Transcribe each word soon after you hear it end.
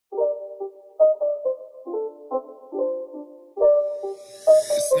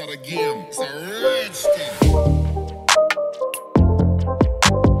the game. It's a rich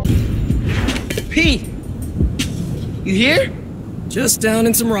thing. Pete! You here? Just down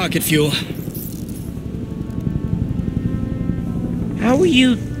in some rocket fuel. How are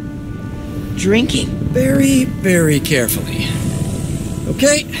you drinking? Very, very carefully.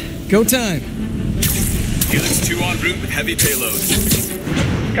 Okay, go time. Helix 2 en route with heavy payload.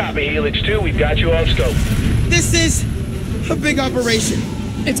 Copy, Helix 2. We've got you on scope. This is a big operation.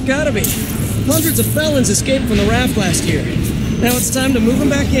 It's gotta be. Hundreds of felons escaped from the raft last year. Now it's time to move them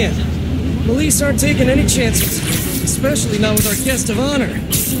back in. Police aren't taking any chances, especially not with our guest of honor.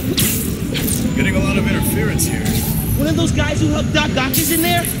 Getting a lot of interference here. One of those guys who helped Doc is in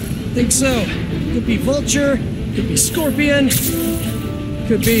there? Think so. Could be Vulture, could be Scorpion,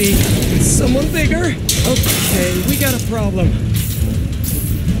 could be someone bigger. Okay, we got a problem.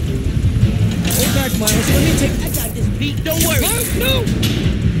 Hold back, Miles. Let me take... I got this, Pete. Don't worry. Miles, no!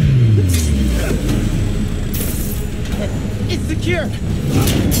 It's secure.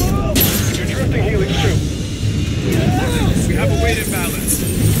 You're drifting, Helix 2. We have a weight imbalance.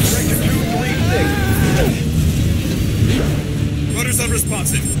 Sector 236. Rudder's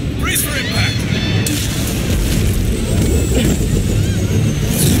unresponsive. Brace for impact.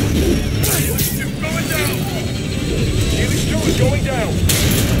 Helix 2 going down. Helix 2 is going down.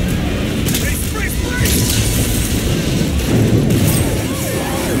 Brace, brace, brace!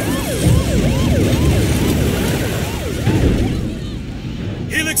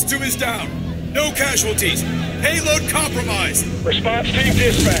 Helix 2 is down. No casualties. Payload compromised. Response team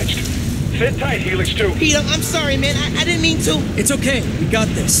dispatched. Sit tight, Helix 2. Pete, I'm sorry, man. I didn't mean to. It's okay, we got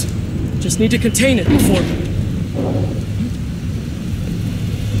this. Just need to contain it before...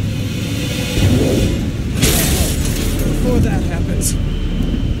 Before that happens.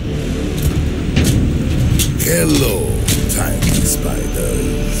 Hello, tiny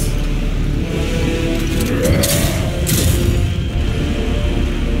spiders.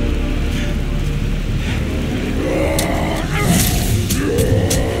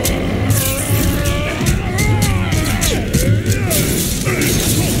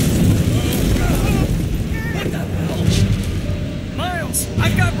 Miles,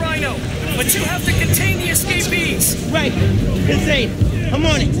 I've got Rhino, but you have to contain the escapees. Right. Insane. I'm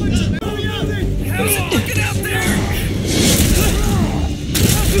on it. How's it looking out there?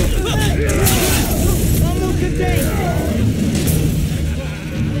 Almost contained.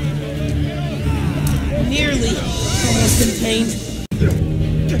 Nearly. Almost contained.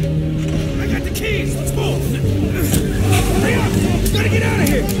 I got the keys. Let's move. Hurry up. Gotta get out of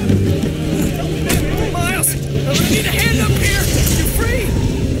here. Miles, I'm gonna need a hand up here. You're free.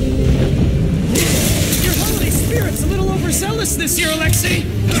 Your holiday spirit's a little overzealous this year, Alexei.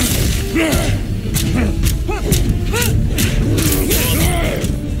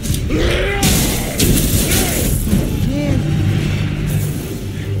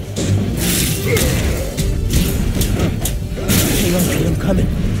 Hang on, Pete. I'm coming.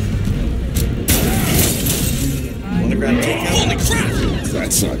 Wanna grab takeout? Holy crap!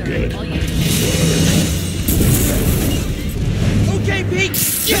 That's not good. Okay, Pete.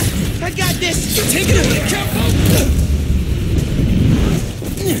 Yeah, I got this. Take it away, Capo.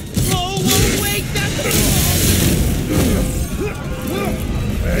 Oh, wait.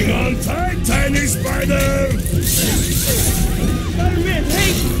 Hang on tight, tiny spider! Spider-Man,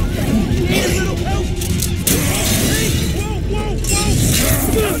 hey. Need a little help.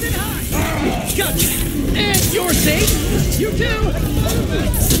 Gotcha. And you're safe. You too.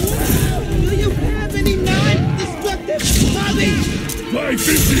 Do you have any non-destructive hobbies?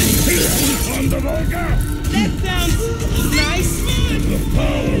 550 on the Volga! That sounds nice. The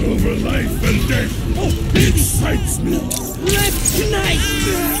power over life and death excites me. Let's tonight.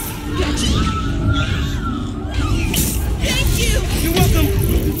 Thank you. You're welcome.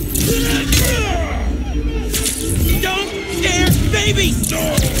 Don't scare babies.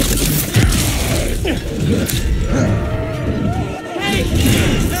 Hey,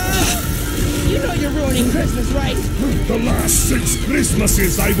 you know you're ruining Christmas, right? The last 6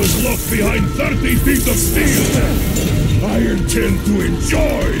 Christmases I was locked behind 30 feet of steel. I intend to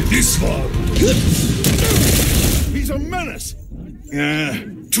enjoy this one. He's a menace.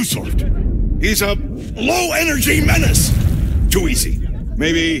 Too soft. He's a low-energy menace. Too easy.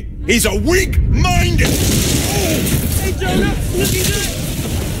 Maybe he's a weak-minded. Hey, Jonah, looking good.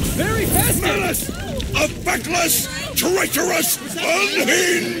 Very fast. Menace! A feckless, traitorous,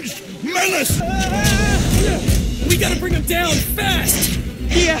 unhinged menace! We gotta bring him down fast.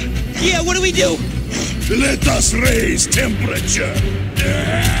 Yeah, what do we do? Let us raise temperature.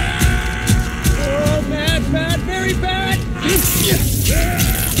 Oh, bad, very bad.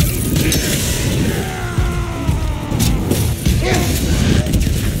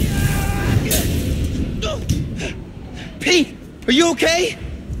 okay?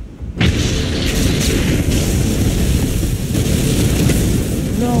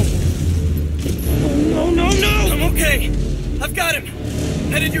 No. Oh, no, no! I'm okay. I've got him.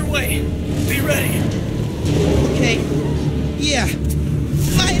 Headed your way. Be ready. Okay. Yeah.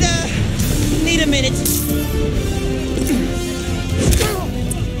 Might, need a minute.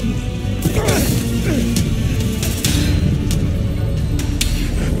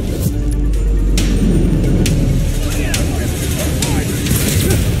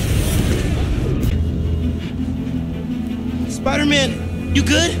 Spiderman, you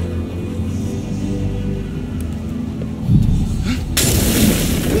good?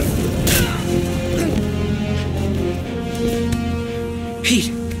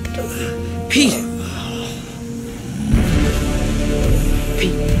 Pete. Pete.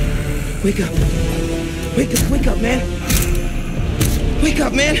 Pete. Wake up. Wake up, man. Wake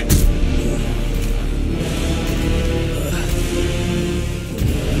up, man.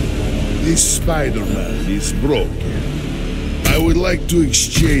 This Spider-Man is broken. I would like to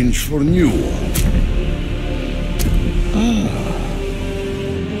exchange for a new one.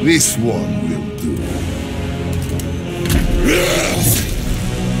 This one will do.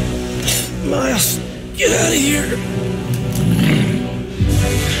 Miles, get out of here.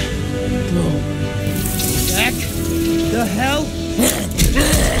 Back the hell?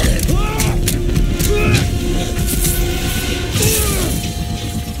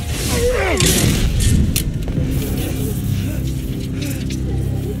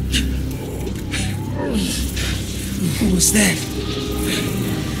 What was that?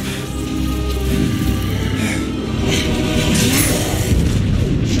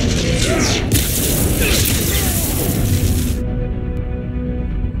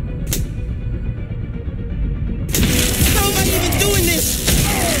 How am I even doing this?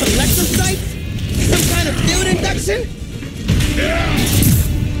 Electrocyte? Some kind of field induction?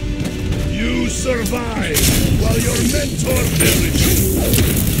 You survived while your mentor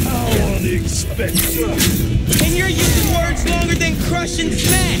perished. How unexpected. And you're using words longer than crush and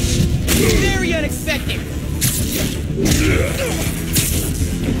smash. Very unexpected.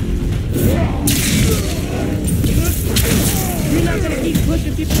 You're not gonna keep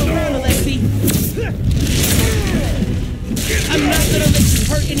pushing people around, Alexi. I'm not gonna let you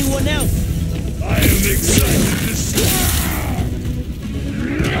hurt anyone else. I am excited to see.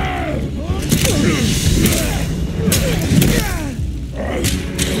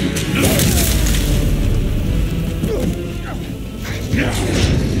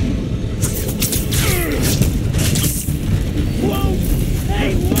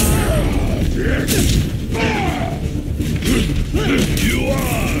 You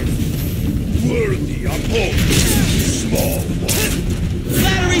are worthy opponent, small one.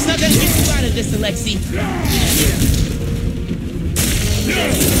 Flattery's not gonna get you out of this, Alexi.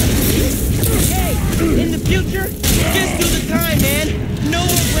 Hey, in the future, just do the time, man. No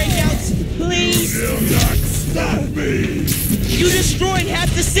more breakouts, please. You will not stop me. You destroyed half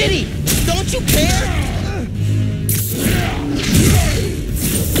the city. Don't you care?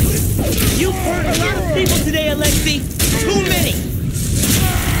 You've hurt a lot of people today, Alexi. Too many.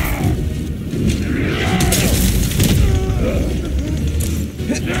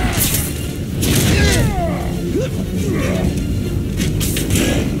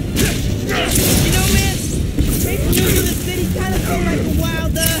 You know, man, making news of the city kind of felt like a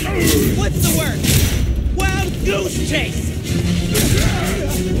wild, what's the word? Wild goose chase.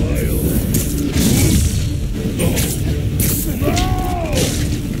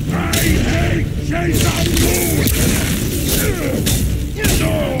 I hate chase of food.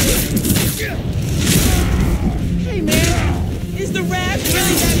 Hey, man, is the raft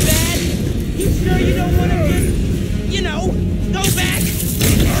really that bad? You sure you don't want to just, you know, go back?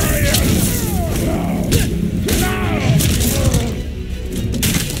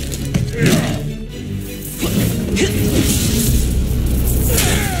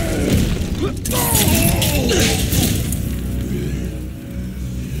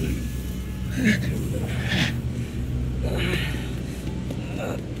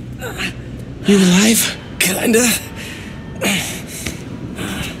 You alive? Kinda.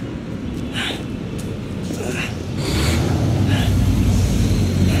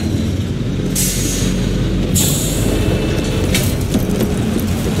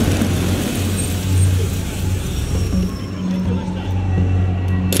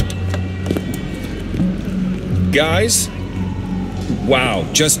 Guys? Wow,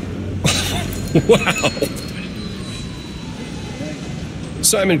 just... wow!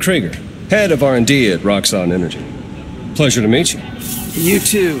 Simon Krieger, head of R&D at Roxxon Energy. Pleasure to meet you. You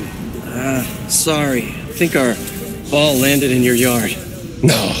too. Sorry. I think our ball landed in your yard.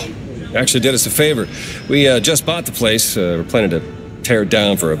 No. Actually did us a favor. We just bought the place. We're planning to tear it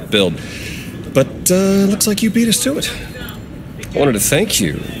down for a build. But looks like you beat us to it. I wanted to thank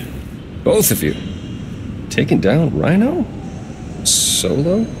you, both of you. Taking down Rhino?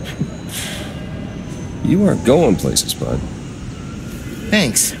 Solo? You are going places, bud.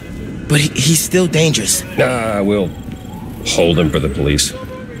 Thanks. But he's still dangerous. Nah, we'll hold him for the police.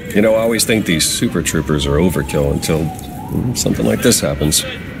 You know, I always think these super troopers are overkill until something like this happens.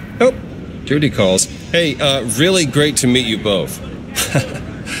 Oh, Judy calls. Hey, really great to meet you both.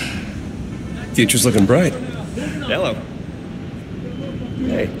 Future's looking bright. Hello.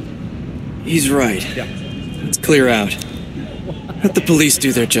 Hey. He's right. Yeah. Let's clear out. Let the police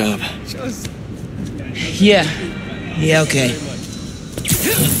do their job. Yeah. Yeah, okay.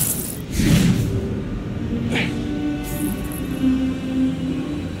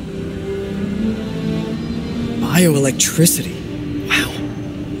 Bioelectricity.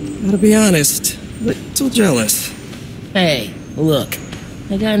 Wow. Gotta be honest, little jealous. Hey, look.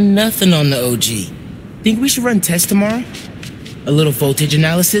 I got nothing on the OG. Think we should run tests tomorrow? A little voltage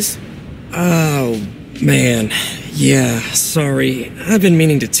analysis? Oh, man. Yeah, sorry. I've been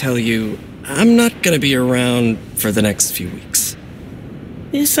meaning to tell you, I'm not gonna be around for the next few weeks.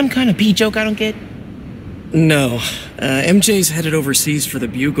 Is some kind of pee joke I don't get? No. MJ's headed overseas for the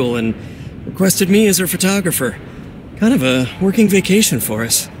Bugle and requested me as her photographer. Kind of a working vacation for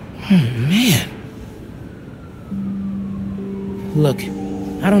us. Oh, man. Look,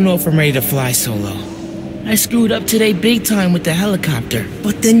 I don't know if I'm ready to fly solo. I screwed up today big time with the helicopter.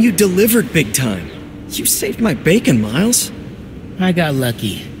 But then you delivered big time. You saved my bacon, Miles. I got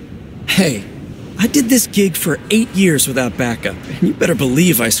lucky. Hey, I did this gig for 8 years without backup, and you better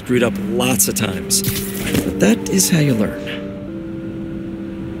believe I screwed up lots of times. But that is how you learn.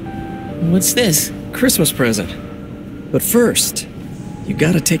 What's this? Christmas present. But first, you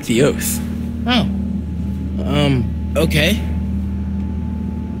gotta take the oath. Oh. Okay.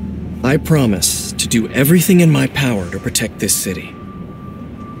 I promise to do everything in my power to protect this city.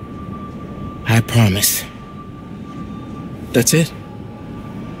 I promise. That's it.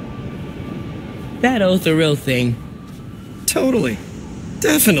 That oath a real thing. Totally.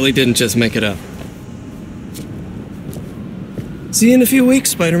 Definitely didn't just make it up. See you in a few weeks,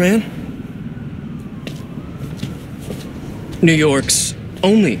 Spider-Man. New York's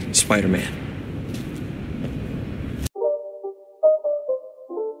only Spider-Man.